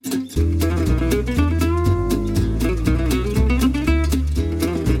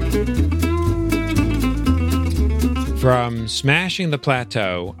From Smashing the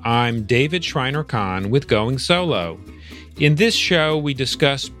Plateau, I'm David Schreiner-Kahn with Going Solo. In this show, we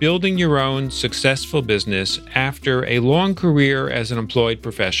discuss building your own successful business after a long career as an employed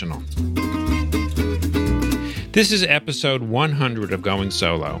professional. This is episode 100 of Going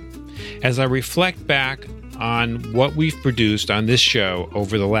Solo. As I reflect back on what we've produced on this show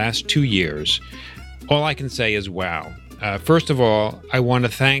over the last 2 years, all I can say is wow. First of all, I want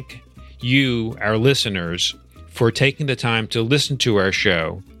to thank you, our listeners, for taking the time to listen to our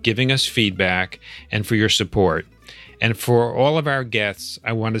show, giving us feedback, and for your support. And for all of our guests,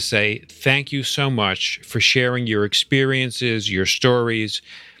 I want to say thank you so much for sharing your experiences, your stories,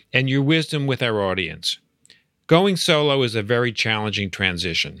 and your wisdom with our audience. Going solo is a very challenging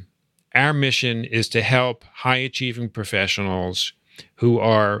transition. Our mission is to help high-achieving professionals who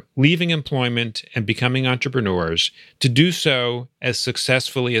are leaving employment and becoming entrepreneurs to do so as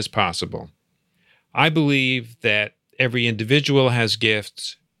successfully as possible. I believe that every individual has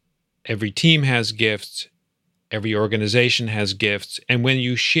gifts, every team has gifts, every organization has gifts, and when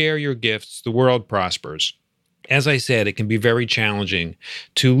you share your gifts, the world prospers. As I said, it can be very challenging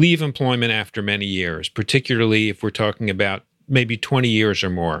to leave employment after many years, particularly if we're talking about maybe 20 years or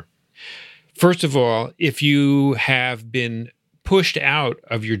more. First of all, if you have been pushed out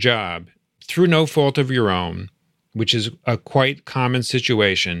of your job through no fault of your own, which is a quite common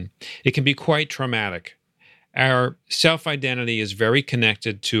situation, it can be quite traumatic. Our self-identity is very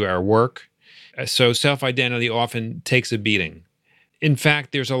connected to our work, so self-identity often takes a beating. In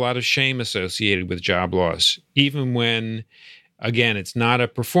fact, there's a lot of shame associated with job loss. Even when, again, it's not a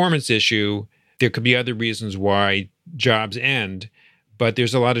performance issue, there could be other reasons why jobs end, but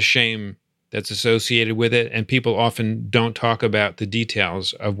there's a lot of shame that's associated with it, and people often don't talk about the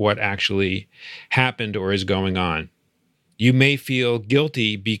details of what actually happened or is going on. You may feel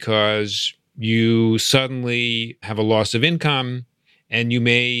guilty because you suddenly have a loss of income, and you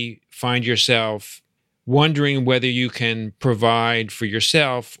may find yourself wondering whether you can provide for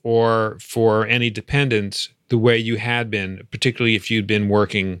yourself or for any dependents the way you had been, particularly if you'd been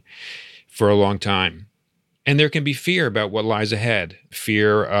working for a long time. And there can be fear about what lies ahead,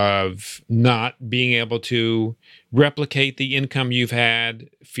 fear of not being able to replicate the income you've had,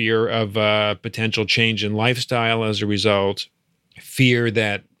 fear of a potential change in lifestyle as a result, fear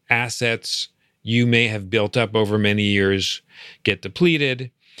that assets you may have built up over many years get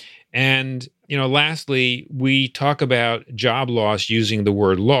depleted. And, lastly, we talk about job loss using the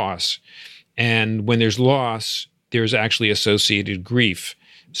word loss. And when there's loss, there's actually associated grief.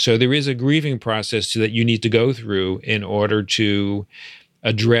 So there is a grieving process that you need to go through in order to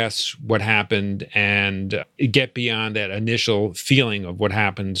address what happened and get beyond that initial feeling of what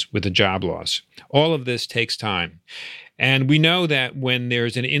happens with a job loss. All of this takes time. And we know that when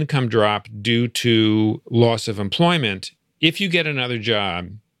there's an income drop due to loss of employment, if you get another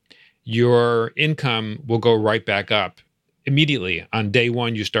job, your income will go right back up immediately. On day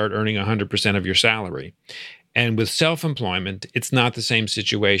one, you start earning 100% of your salary. And with self-employment, it's not the same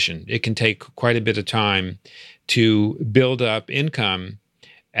situation. It can take quite a bit of time to build up income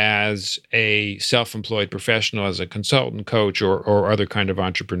as a self-employed professional, as a consultant, coach, or other kind of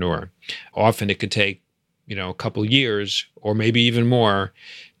entrepreneur. Often it could take, a couple years or maybe even more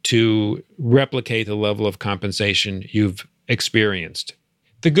to replicate the level of compensation you've experienced.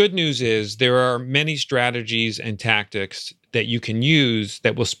 The good news is there are many strategies and tactics that you can use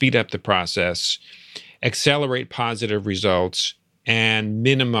that will speed up the process, accelerate positive results, and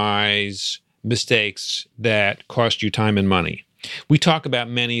minimize mistakes that cost you time and money. We talk about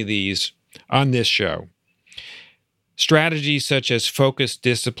many of these on this show. Strategies such as focus,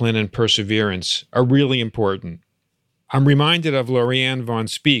 discipline, and perseverance are really important. I'm reminded of Lorianne Vaughn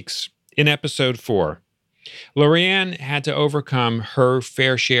Speaks in episode 4. Lorianne had to overcome her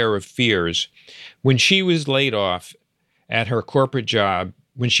fair share of fears when she was laid off at her corporate job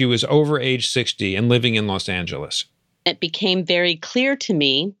when she was over age 60 and living in Los Angeles. It became very clear to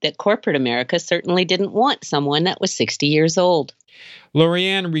me that corporate America certainly didn't want someone that was 60 years old.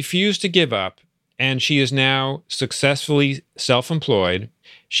 Lorianne refused to give up, and she is now successfully self-employed.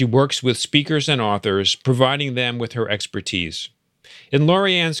 She works with speakers and authors, providing them with her expertise. In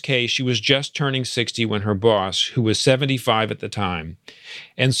Lorianne's case, she was just turning 60 when her boss, who was 75 at the time,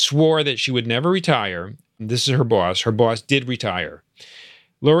 and swore that she would never retire. This is her boss did retire.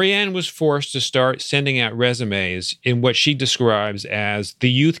 Lorianne was forced to start sending out resumes in what she describes as the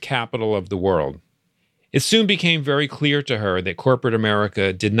youth capital of the world. It soon became very clear to her that corporate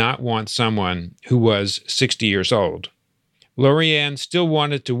America did not want someone who was 60 years old. Lorianne still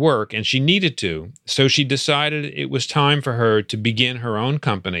wanted to work, and she needed to, so she decided it was time for her to begin her own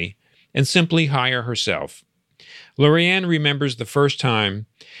company and simply hire herself. Lorianne remembers the first time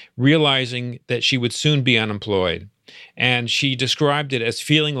realizing that she would soon be unemployed, and she described it as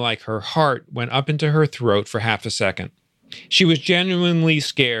feeling like her heart went up into her throat for half a second. She was genuinely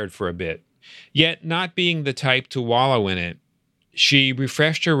scared for a bit, yet not being the type to wallow in it, she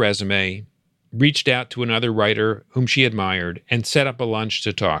refreshed her resume, reached out to another writer whom she admired, and set up a lunch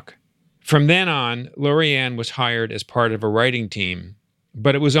to talk. From then on, Lorianne was hired as part of a writing team,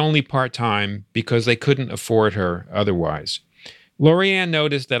 but it was only part-time because they couldn't afford her otherwise. Lorianne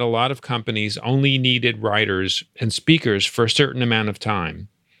noticed that a lot of companies only needed writers and speakers for a certain amount of time,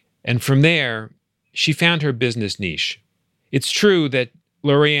 and from there, she found her business niche. It's true that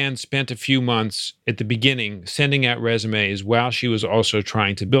Lorianne spent a few months at the beginning sending out resumes while she was also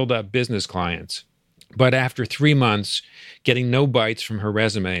trying to build up business clients. But after 3 months, getting no bites from her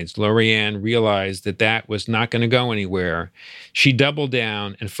resumes, Lorianne realized that that was not going to go anywhere. She doubled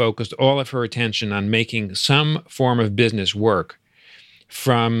down and focused all of her attention on making some form of business work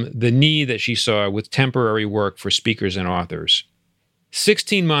from the need that she saw with temporary work for speakers and authors.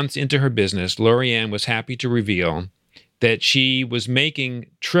 16 months into her business, Lorianne was happy to reveal that she was making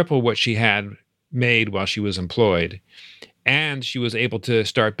triple what she had made while she was employed. And she was able to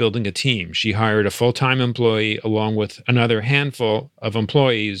start building a team. She hired a full-time employee along with another handful of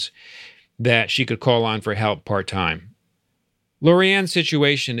employees that she could call on for help part-time. Lorianne's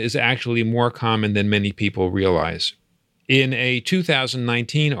situation is actually more common than many people realize. In a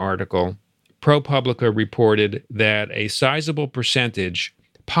 2019 article, ProPublica reported that a sizable percentage,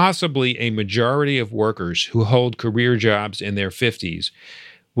 possibly a majority of workers who hold career jobs in their 50s,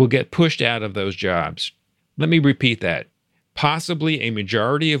 will get pushed out of those jobs. Let me repeat that. Possibly a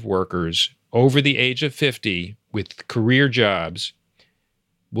majority of workers over the age of 50 with career jobs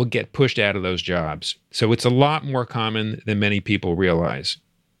will get pushed out of those jobs. So it's a lot more common than many people realize.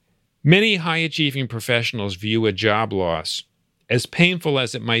 Many high-achieving professionals view a job loss, as painful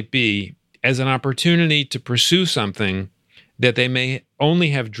as it might be, as an opportunity to pursue something that they may only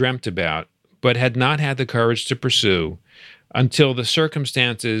have dreamt about, but had not had the courage to pursue until the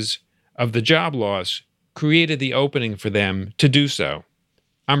circumstances of the job loss created the opening for them to do so.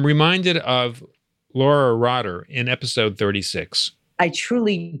 I'm reminded of Laura Rotter in episode 36. I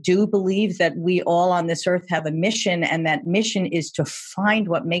truly do believe that we all on this earth have a mission, and that mission is to find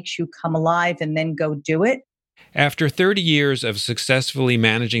what makes you come alive and then go do it. After 30 years of successfully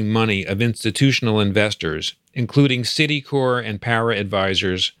managing money of institutional investors, including Citicorp and Para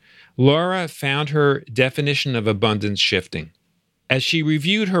Advisors, Laura found her definition of abundance shifting. As she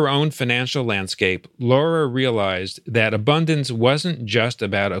reviewed her own financial landscape, Laura realized that abundance wasn't just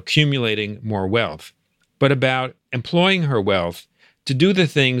about accumulating more wealth, but about employing her wealth to do the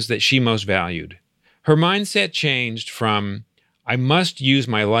things that she most valued. Her mindset changed from, I must use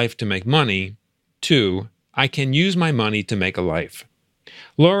my life to make money, to, I can use my money to make a life.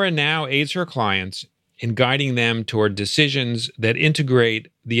 Laura now aids her clients in guiding them toward decisions that integrate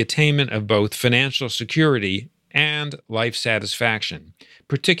the attainment of both financial security and life satisfaction,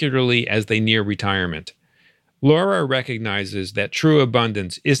 particularly as they near retirement. Laura recognizes that true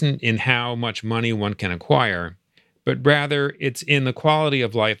abundance isn't in how much money one can acquire, but rather it's in the quality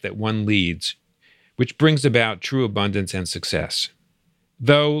of life that one leads, which brings about true abundance and success.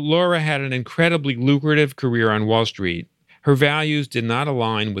 Though Laura had an incredibly lucrative career on Wall Street, her values did not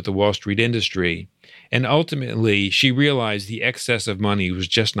align with the Wall Street industry, and ultimately she realized the excess of money was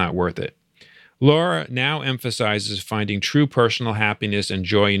just not worth it. Laura now emphasizes finding true personal happiness and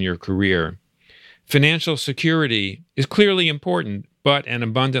joy in your career. Financial security is clearly important, but an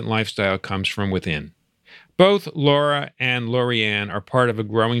abundant lifestyle comes from within. Both Laura and Lorianne are part of a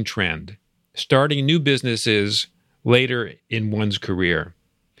growing trend, starting new businesses later in one's career.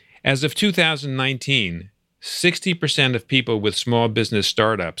 As of 2019, 60% of people with small business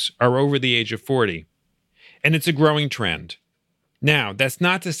startups are over the age of 40, and it's a growing trend. Now, that's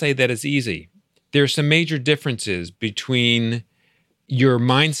not to say that it's easy. There are some major differences between your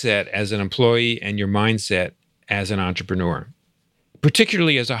mindset as an employee and your mindset as an entrepreneur.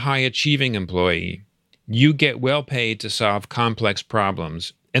 Particularly as a high-achieving employee, you get well paid to solve complex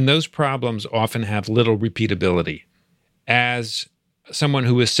problems, and those problems often have little repeatability. As someone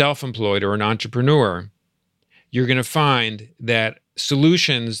who is self-employed or an entrepreneur, you're going to find that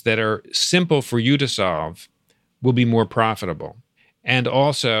solutions that are simple for you to solve will be more profitable. And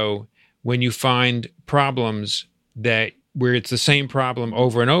also, when you find problems where it's the same problem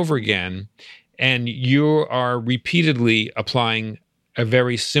over and over again, and you are repeatedly applying a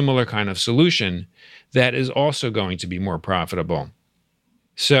very similar kind of solution, that is also going to be more profitable.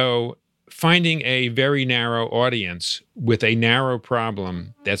 So finding a very narrow audience with a narrow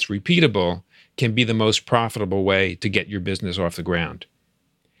problem that's repeatable can be the most profitable way to get your business off the ground.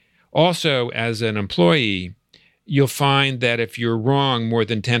 Also, as an employee, you'll find that if you're wrong more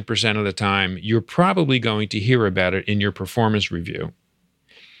than 10% of the time, you're probably going to hear about it in your performance review.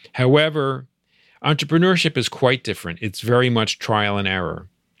 However, entrepreneurship is quite different. It's very much trial and error.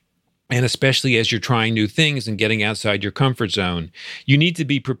 And especially as you're trying new things and getting outside your comfort zone, you need to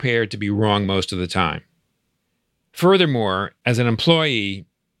be prepared to be wrong most of the time. Furthermore, as an employee,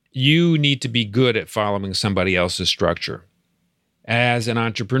 you need to be good at following somebody else's structure. As an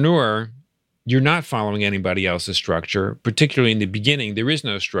entrepreneur, you're not following anybody else's structure. Particularly in the beginning, there is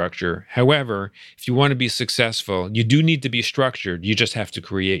no structure. However, if you want to be successful, you do need to be structured. You just have to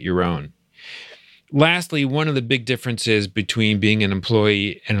create your own. Lastly, one of the big differences between being an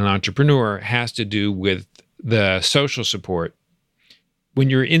employee and an entrepreneur has to do with the social support. When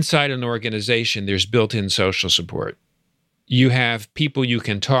you're inside an organization, there's built-in social support. You have people you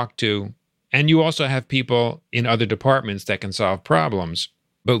can talk to, and you also have people in other departments that can solve problems.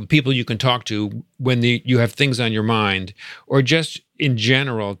 But people you can talk to when you have things on your mind, or just in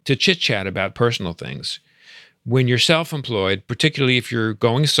general to chit-chat about personal things. When you're self-employed, particularly if you're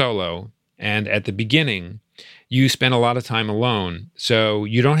going solo, and at the beginning, you spend a lot of time alone, so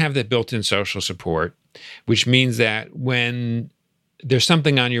you don't have that built-in social support, which means that when there's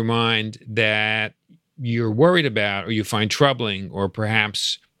something on your mind that you're worried about or you find troubling or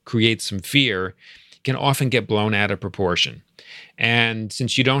perhaps creates some fear, it can often get blown out of proportion. And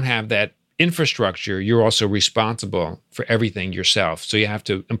since you don't have that infrastructure, you're also responsible for everything yourself. So you have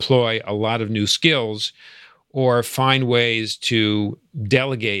to employ a lot of new skills or find ways to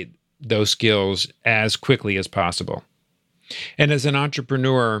delegate those skills as quickly as possible. And as an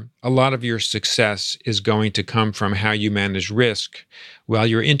entrepreneur, a lot of your success is going to come from how you manage risk while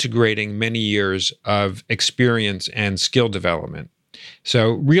you're integrating many years of experience and skill development.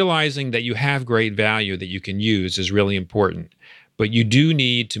 So realizing that you have great value that you can use is really important, but you do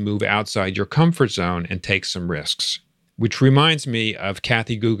need to move outside your comfort zone and take some risks, which reminds me of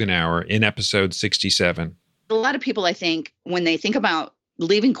Kathy Goughenour in episode 67. A lot of people, I think, when they think about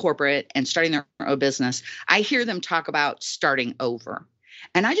leaving corporate and starting their own business, I hear them talk about starting over.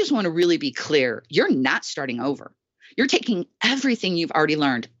 And I just want to really be clear. You're not starting over. You're taking everything you've already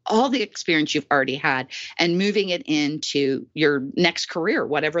learned, all the experience you've already had, and moving it into your next career,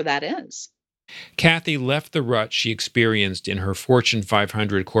 whatever that is. Kathy left the rut she experienced in her Fortune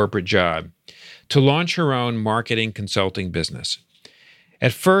 500 corporate job to launch her own marketing consulting business.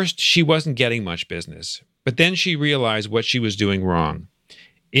 At first, she wasn't getting much business, but then she realized what she was doing wrong.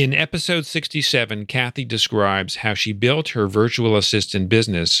 In episode 67, Kathy describes how she built her virtual assistant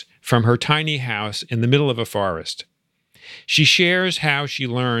business from her tiny house in the middle of a forest. She shares how she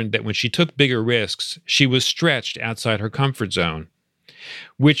learned that when she took bigger risks, she was stretched outside her comfort zone,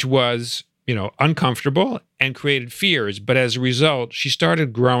 which was, uncomfortable and created fears, but as a result, she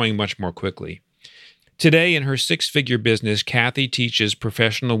started growing much more quickly. Today, in her six-figure business, Kathy teaches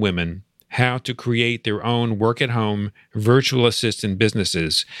professional women how to create their own work-at-home virtual assistant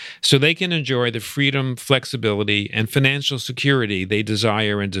businesses so they can enjoy the freedom, flexibility, and financial security they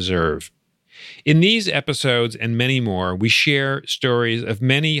desire and deserve. In these episodes and many more, we share stories of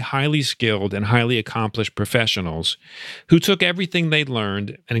many highly skilled and highly accomplished professionals who took everything they'd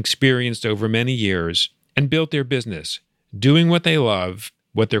learned and experienced over many years and built their business, doing what they love,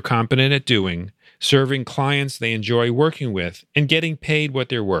 what they're competent at doing, serving clients they enjoy working with, and getting paid what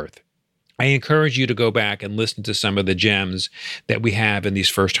they're worth. I encourage you to go back and listen to some of the gems that we have in these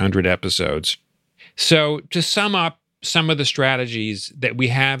first 100 episodes. So to sum up some of the strategies that we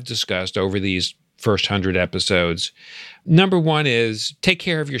have discussed over these first 100 episodes, number one is take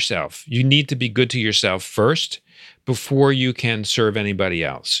care of yourself. You need to be good to yourself first before you can serve anybody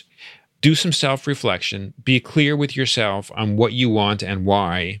else. Do some self-reflection, be clear with yourself on what you want and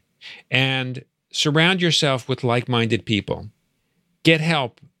why, and surround yourself with like-minded people. Get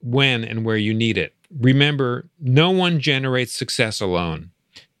help when and where you need it. Remember, no one generates success alone.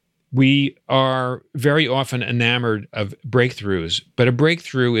 We are very often enamored of breakthroughs, but a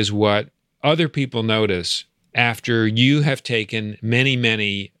breakthrough is what other people notice after you have taken many,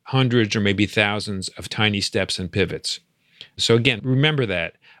 many hundreds or maybe thousands of tiny steps and pivots. So again, remember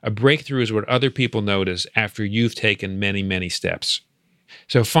that. A breakthrough is what other people notice after you've taken many, many steps.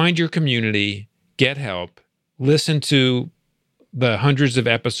 So find your community, get help, listen to the hundreds of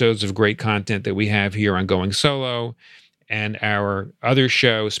episodes of great content that we have here on Going Solo and our other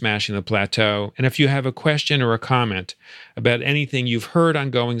show, Smashing the Plateau. And if you have a question or a comment about anything you've heard on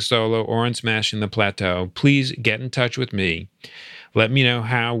Going Solo or on Smashing the Plateau, please get in touch with me. Let me know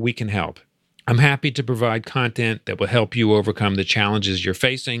how we can help. I'm happy to provide content that will help you overcome the challenges you're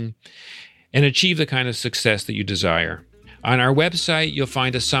facing. and achieve the kind of success that you desire. On our website, you'll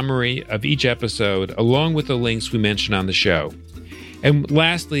find a summary of each episode along with the links we mentioned on the show. And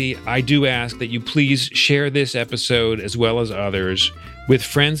lastly, I do ask that you please share this episode as well as others with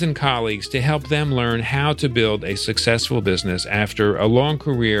friends and colleagues to help them learn how to build a successful business after a long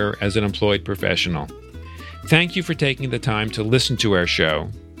career as an employed professional. Thank you for taking the time to listen to our show.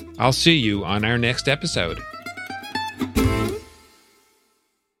 I'll see you on our next episode.